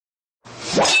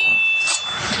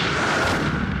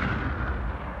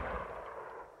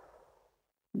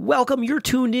Welcome, you're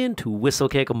tuned in to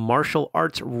Whistlekick Martial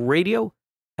Arts Radio,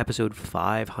 episode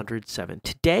 507.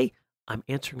 Today, I'm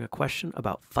answering a question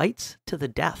about fights to the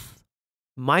death.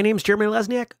 My name's Jeremy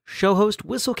Lesniak, show host,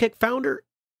 Whistlekick founder,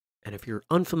 and if you're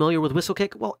unfamiliar with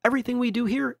Whistlekick, well, everything we do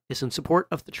here is in support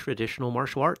of the traditional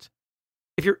martial arts.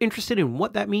 If you're interested in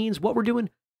what that means, what we're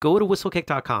doing, go to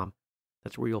whistlekick.com.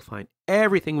 That's where you'll find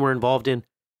everything we're involved in,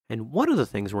 and one of the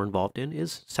things we're involved in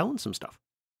is selling some stuff.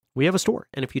 We have a store,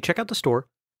 and if you check out the store,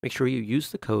 make sure you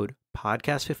use the code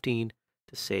podcast15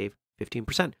 to save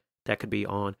 15%. That could be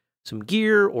on some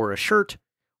gear or a shirt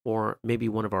or maybe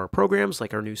one of our programs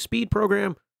like our new speed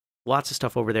program. Lots of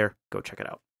stuff over there. Go check it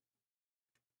out.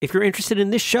 If you're interested in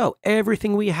this show,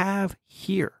 everything we have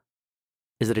here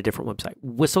is at a different website,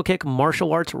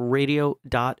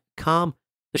 whistlekickmartialartsradio.com.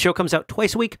 The show comes out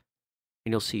twice a week,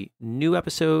 and you'll see new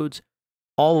episodes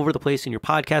all over the place in your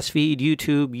podcast feed,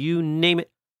 YouTube, you name it.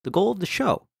 The goal of the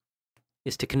show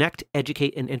is to connect,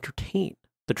 educate, and entertain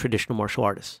the traditional martial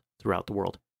artists throughout the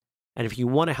world. And if you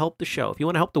want to help the show, if you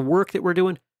want to help the work that we're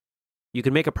doing, you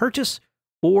can make a purchase,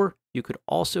 or you could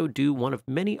also do one of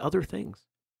many other things.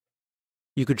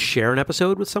 You could share an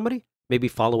episode with somebody, maybe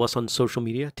follow us on social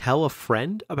media, tell a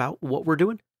friend about what we're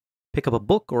doing, pick up a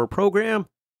book or a program,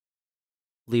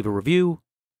 leave a review,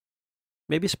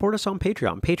 maybe support us on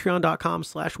Patreon,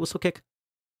 patreon.com/whistlekick.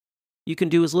 You can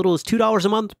do as little as $2 a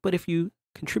month, but if you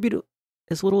contribute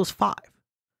as little as $5,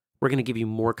 we're going to give you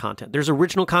more content. There's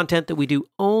original content that we do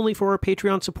only for our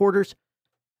Patreon supporters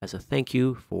as a thank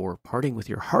you for parting with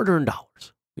your hard-earned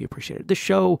dollars. We appreciate it. This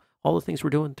show, all the things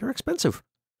we're doing, they're expensive.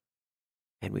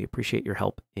 And we appreciate your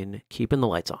help in keeping the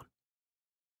lights on.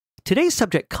 Today's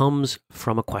subject comes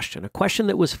from a question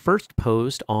that was first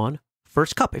posed on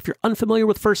First Cup. If you're unfamiliar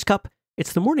with First Cup,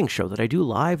 it's the morning show that I do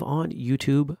live on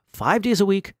YouTube 5 days a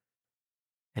week.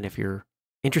 And if you're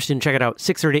interested in check it out,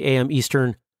 6:30 a.m.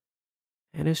 Eastern.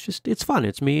 And it's fun.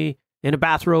 It's me in a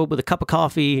bathrobe with a cup of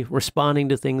coffee responding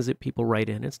to things that people write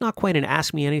in. It's not quite an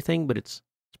Ask Me Anything, but it's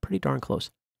pretty darn close.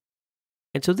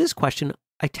 And so this question,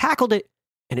 I tackled it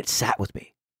and it sat with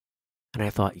me. And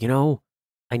I thought,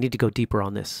 I need to go deeper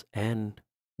on this. And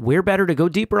where better to go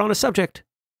deeper on a subject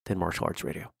than martial arts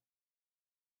radio?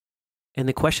 And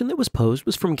the question that was posed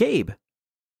was from Gabe.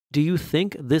 Do you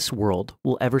think this world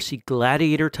will ever see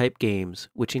gladiator-type games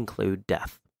which include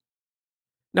death?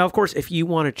 Now, of course, if you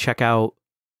want to check out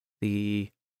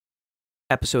the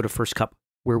episode of First Cup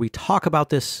where we talk about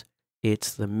this,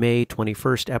 it's the May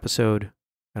 21st episode.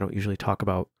 I don't usually talk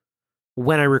about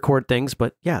when I record things,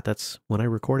 but yeah, that's when I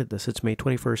recorded this. It's May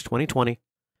 21st, 2020.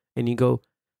 And you go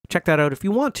check that out if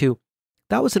you want to.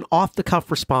 That was an off-the-cuff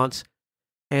response.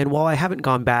 And while I haven't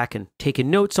gone back and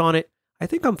taken notes on it, I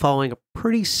think I'm following a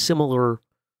pretty similar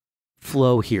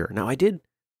flow here. Now, I did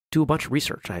do a bunch of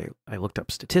research. I looked up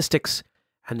statistics,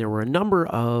 and there were a number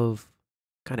of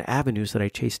kind of avenues that I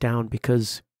chased down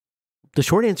because the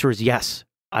short answer is yes,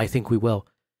 I think we will.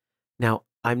 Now,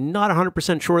 I'm not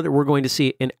 100% sure that we're going to see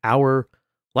it in our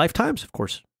lifetimes. Of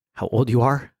course, how old you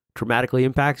are dramatically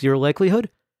impacts your likelihood,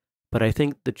 but I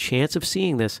think the chance of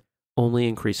seeing this only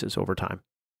increases over time.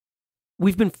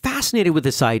 We've been fascinated with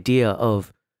this idea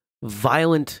of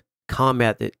violent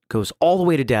combat that goes all the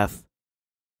way to death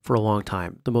for a long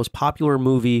time. The most popular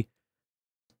movie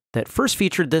that first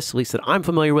featured this, at least that I'm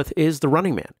familiar with, is The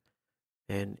Running Man.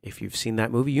 And if you've seen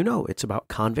that movie, you know it's about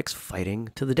convicts fighting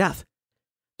to the death.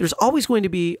 There's always going to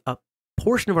be a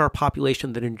portion of our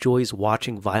population that enjoys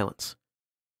watching violence.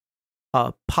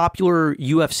 A popular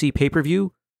UFC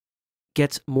pay-per-view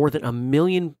gets more than 1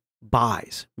 million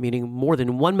buys, meaning more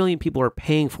than 1 million people are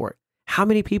paying for it. How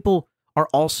many people are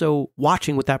also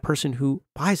watching with that person who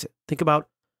buys it? Think about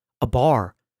a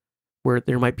bar where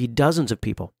there might be dozens of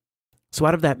people. So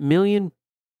out of that million,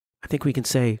 I think we can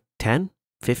say 10,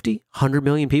 50, 100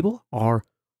 million people are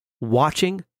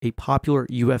watching a popular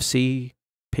UFC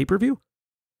pay-per-view.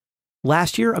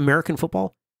 Last year, American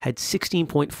football had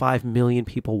 16.5 million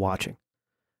people watching.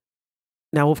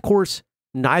 Now, of course,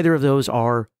 neither of those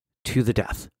are to the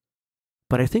death.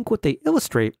 But I think what they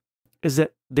illustrate is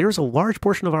that there's a large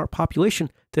portion of our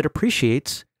population that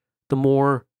appreciates the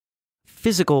more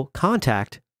physical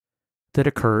contact that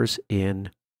occurs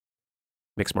in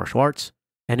mixed martial arts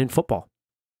and in football.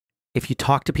 If you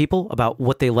talk to people about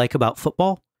what they like about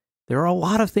football, there are a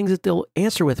lot of things that they'll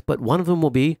answer with, but one of them will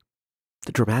be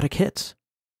the dramatic hits.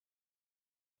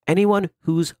 Anyone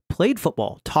who's played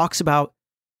football talks about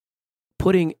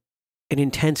putting an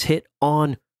intense hit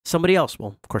on somebody else.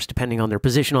 Well, of course, depending on their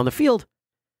position on the field.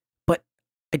 But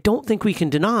I don't think we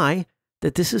can deny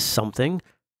that this is something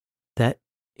that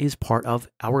is part of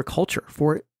our culture,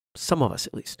 for some of us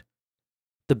at least.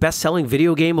 the best-selling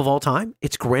video game of all time?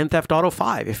 It's Grand Theft Auto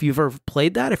 5. If you've ever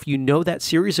played that, if you know that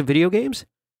series of video games,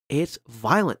 it's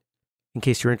violent. In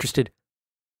case you're interested,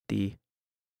 the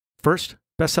first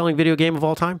best-selling video game of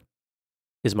all time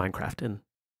is Minecraft. And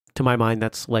to my mind,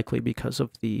 that's likely because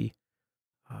of the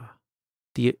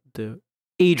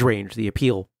age range, the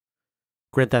appeal.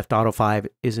 Grand Theft Auto 5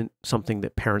 isn't something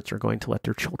that parents are going to let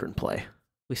their children play,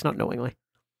 at least not knowingly.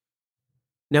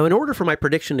 Now, in order for my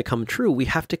prediction to come true, we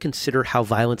have to consider how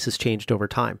violence has changed over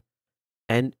time.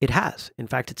 And it has. In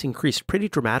fact, it's increased pretty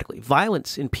dramatically.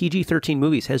 Violence in PG-13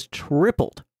 movies has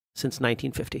tripled since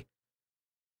 1950.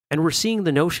 And we're seeing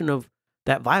the notion of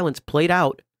that violence played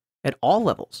out at all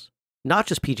levels, not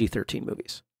just PG-13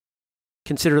 movies.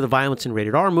 Consider the violence in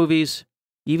rated R movies,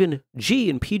 even G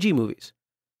and PG movies.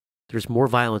 There's more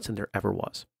violence than there ever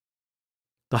was.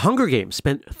 The Hunger Games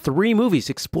spent 3 movies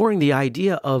exploring the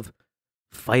idea of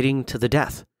fighting to the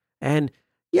death. And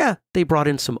yeah, they brought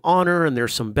in some honor and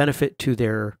there's some benefit to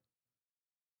their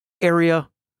area,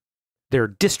 their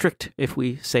district, if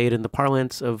we say it in the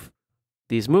parlance of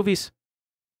these movies.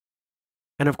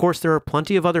 And of course, there are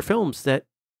plenty of other films that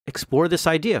explore this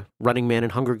idea. Running Man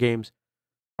and Hunger Games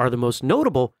are the most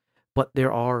notable, but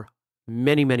there are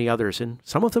many, many others, and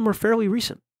some of them are fairly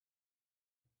recent.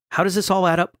 How does this all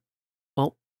add up?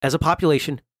 Well, as a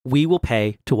population, we will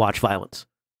pay to watch violence.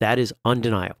 That is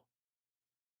undeniable.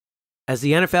 As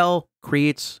the NFL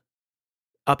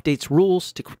updates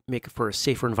rules to make for a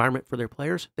safer environment for their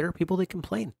players, there are people that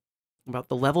complain about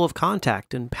the level of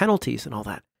contact and penalties and all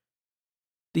that.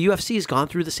 The UFC has gone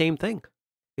through the same thing.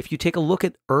 If you take a look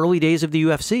at early days of the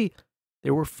UFC,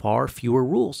 there were far fewer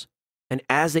rules. And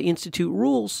as they institute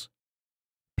rules,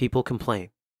 people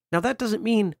complain. Now, that doesn't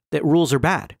mean that rules are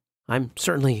bad. I'm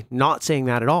certainly not saying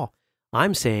that at all.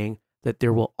 I'm saying that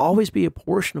there will always be a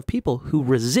portion of people who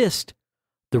resist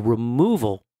the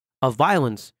removal of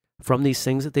violence from these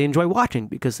things that they enjoy watching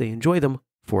because they enjoy them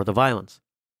for the violence.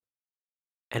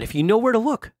 And if you know where to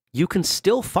look, you can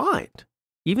still find,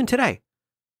 even today,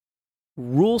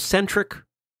 rule-centric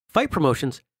fight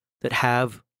promotions that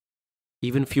have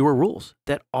even fewer rules,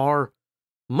 that are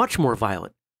much more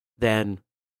violent than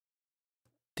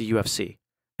the UFC.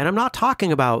 And I'm not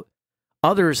talking about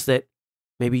others that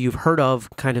maybe you've heard of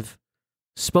kind of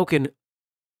spoken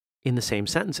in the same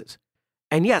sentences.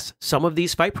 And yes, some of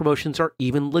these fight promotions are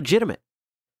even legitimate.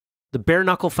 The Bare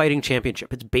Knuckle Fighting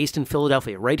Championship, it's based in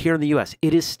Philadelphia, right here in the US.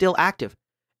 It is still active.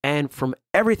 And from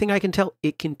everything I can tell,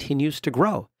 it continues to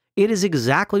grow. It is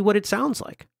exactly what it sounds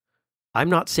like. I'm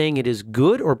not saying it is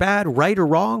good or bad, right or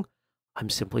wrong. I'm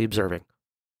simply observing.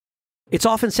 It's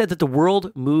often said that the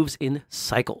world moves in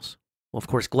cycles. Well, of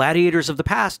course, gladiators of the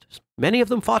past, many of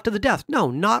them fought to the death.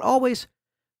 No, not always.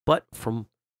 But from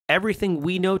everything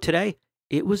we know today,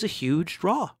 it was a huge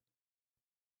draw.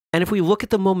 And if we look at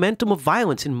the momentum of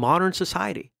violence in modern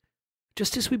society,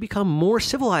 just as we become more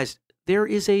civilized, there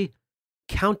is a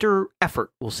counter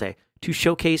effort, we'll say, to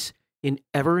showcase an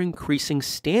ever-increasing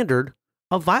standard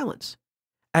of violence.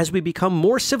 As we become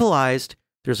more civilized,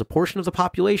 there's a portion of the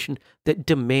population that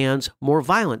demands more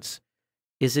violence.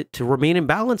 Is it to remain in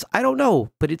balance? I don't know,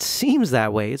 but it seems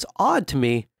that way. It's odd to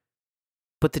me,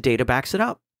 but the data backs it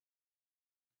up.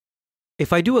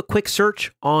 If I do a quick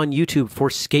search on YouTube for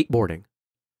skateboarding,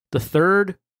 the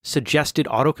third suggested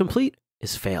autocomplete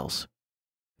is fails.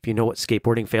 If you know what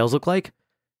skateboarding fails look like,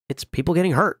 it's people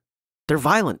getting hurt. They're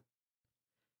violent.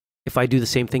 If I do the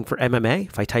same thing for MMA,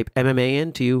 if I type MMA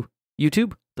into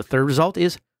YouTube, the third result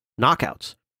is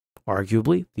knockouts,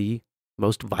 arguably the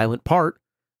most violent part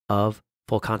of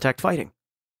full contact fighting.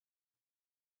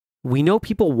 We know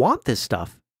people want this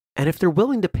stuff, and if they're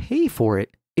willing to pay for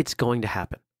it, it's going to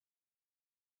happen.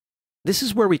 This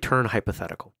is where we turn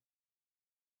hypothetical.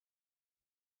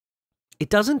 It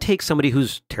doesn't take somebody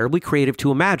who's terribly creative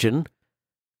to imagine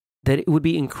that it would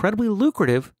be incredibly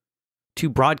lucrative to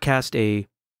broadcast a,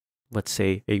 let's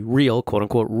say, a real, quote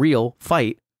unquote, real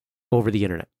fight over the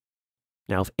internet.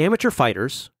 Now, if amateur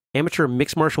fighters, amateur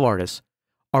mixed martial artists,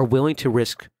 are willing to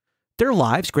risk their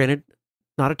lives, granted,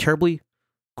 not a terribly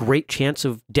great chance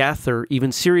of death or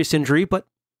even serious injury, but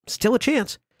still a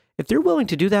chance, if they're willing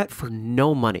to do that for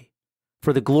no money,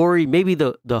 for the glory, maybe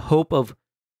the hope of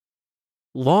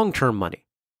long-term money,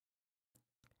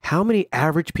 how many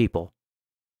average people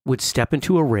would step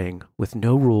into a ring with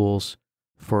no rules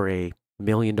for $1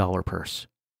 million purse?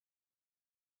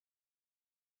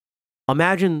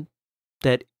 Imagine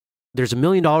that there's $1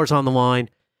 million on the line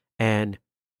and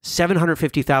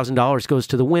 $750,000 goes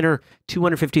to the winner,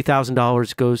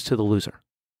 $250,000 goes to the loser.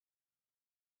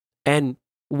 And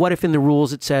what if in the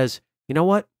rules it says, you know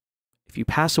what? If you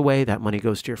pass away, that money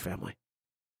goes to your family.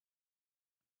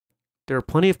 There are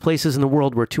plenty of places in the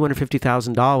world where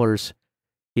 $250,000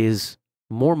 is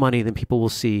more money than people will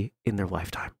see in their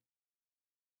lifetime.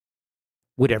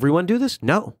 Would everyone do this?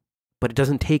 No, but it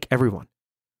doesn't take everyone.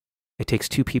 It takes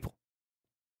two people.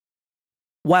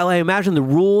 While I imagine the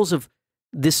rules of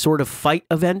this sort of fight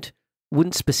event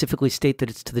wouldn't specifically state that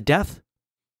it's to the death,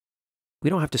 we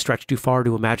don't have to stretch too far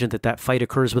to imagine that that fight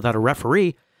occurs without a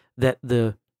referee, that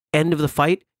the end of the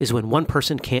fight is when one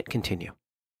person can't continue.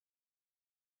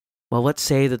 Well, let's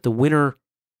say that the winner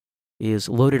is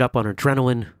loaded up on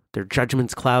adrenaline, their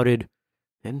judgment's clouded,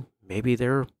 and maybe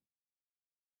they're a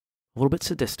little bit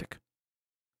sadistic,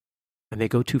 and they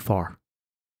go too far.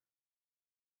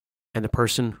 And the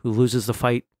person who loses the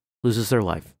fight loses their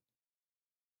life.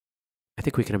 I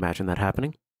think we can imagine that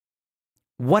happening.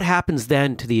 What happens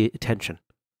then to the attention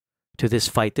to this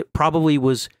fight that probably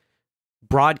was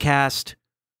broadcast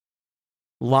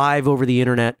live over the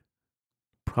internet,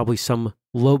 probably some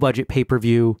low-budget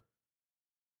pay-per-view,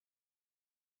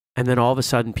 and then all of a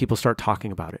sudden people start talking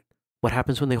about it? What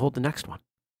happens when they hold the next one?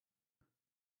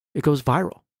 It goes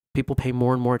viral. People pay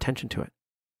more and more attention to it.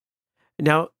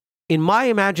 Now, in my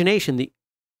imagination, the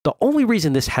only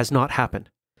reason this has not happened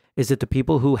is that the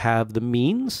people who have the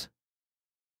means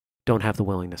don't have the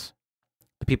willingness.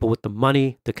 The people with the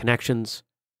money, the connections,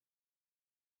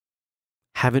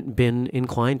 haven't been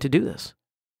inclined to do this.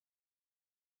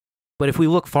 But if we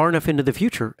look far enough into the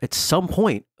future, at some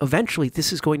point, eventually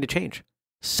this is going to change.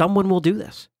 Someone will do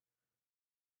this.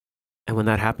 And when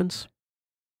that happens,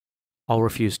 I'll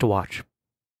refuse to watch. A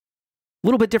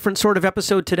little bit different sort of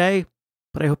episode today,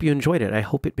 but I hope you enjoyed it. I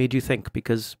hope it made you think,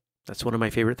 because that's one of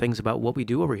my favorite things about what we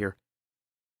do over here.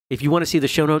 If you want to see the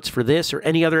show notes for this or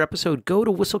any other episode, go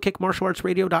to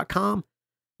whistlekickmartialartsradio.com.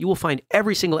 You will find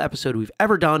every single episode we've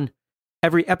ever done.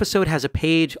 Every episode has a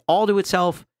page all to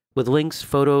itself with links,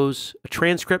 photos, a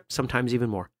transcript, sometimes even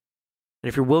more. And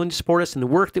if you're willing to support us in the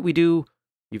work that we do,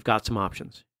 you've got some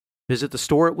options. Visit the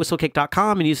store at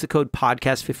whistlekick.com and use the code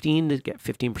podcast15 to get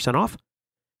 15% off.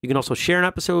 You can also share an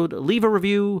episode, leave a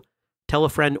review, tell a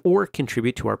friend, or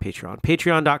contribute to our Patreon.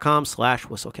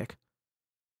 Patreon.com/whistlekick.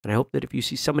 And I hope that if you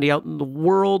see somebody out in the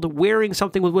world wearing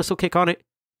something with whistlekick on it,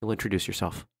 you'll introduce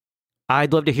yourself.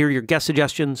 I'd love to hear your guest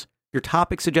suggestions, your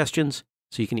topic suggestions,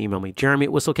 so you can email me,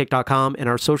 jeremy@whistlekick.com, and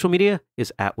our social media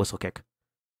is @whistlekick.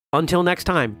 Until next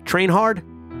time, train hard,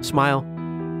 smile,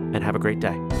 and have a great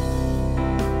day.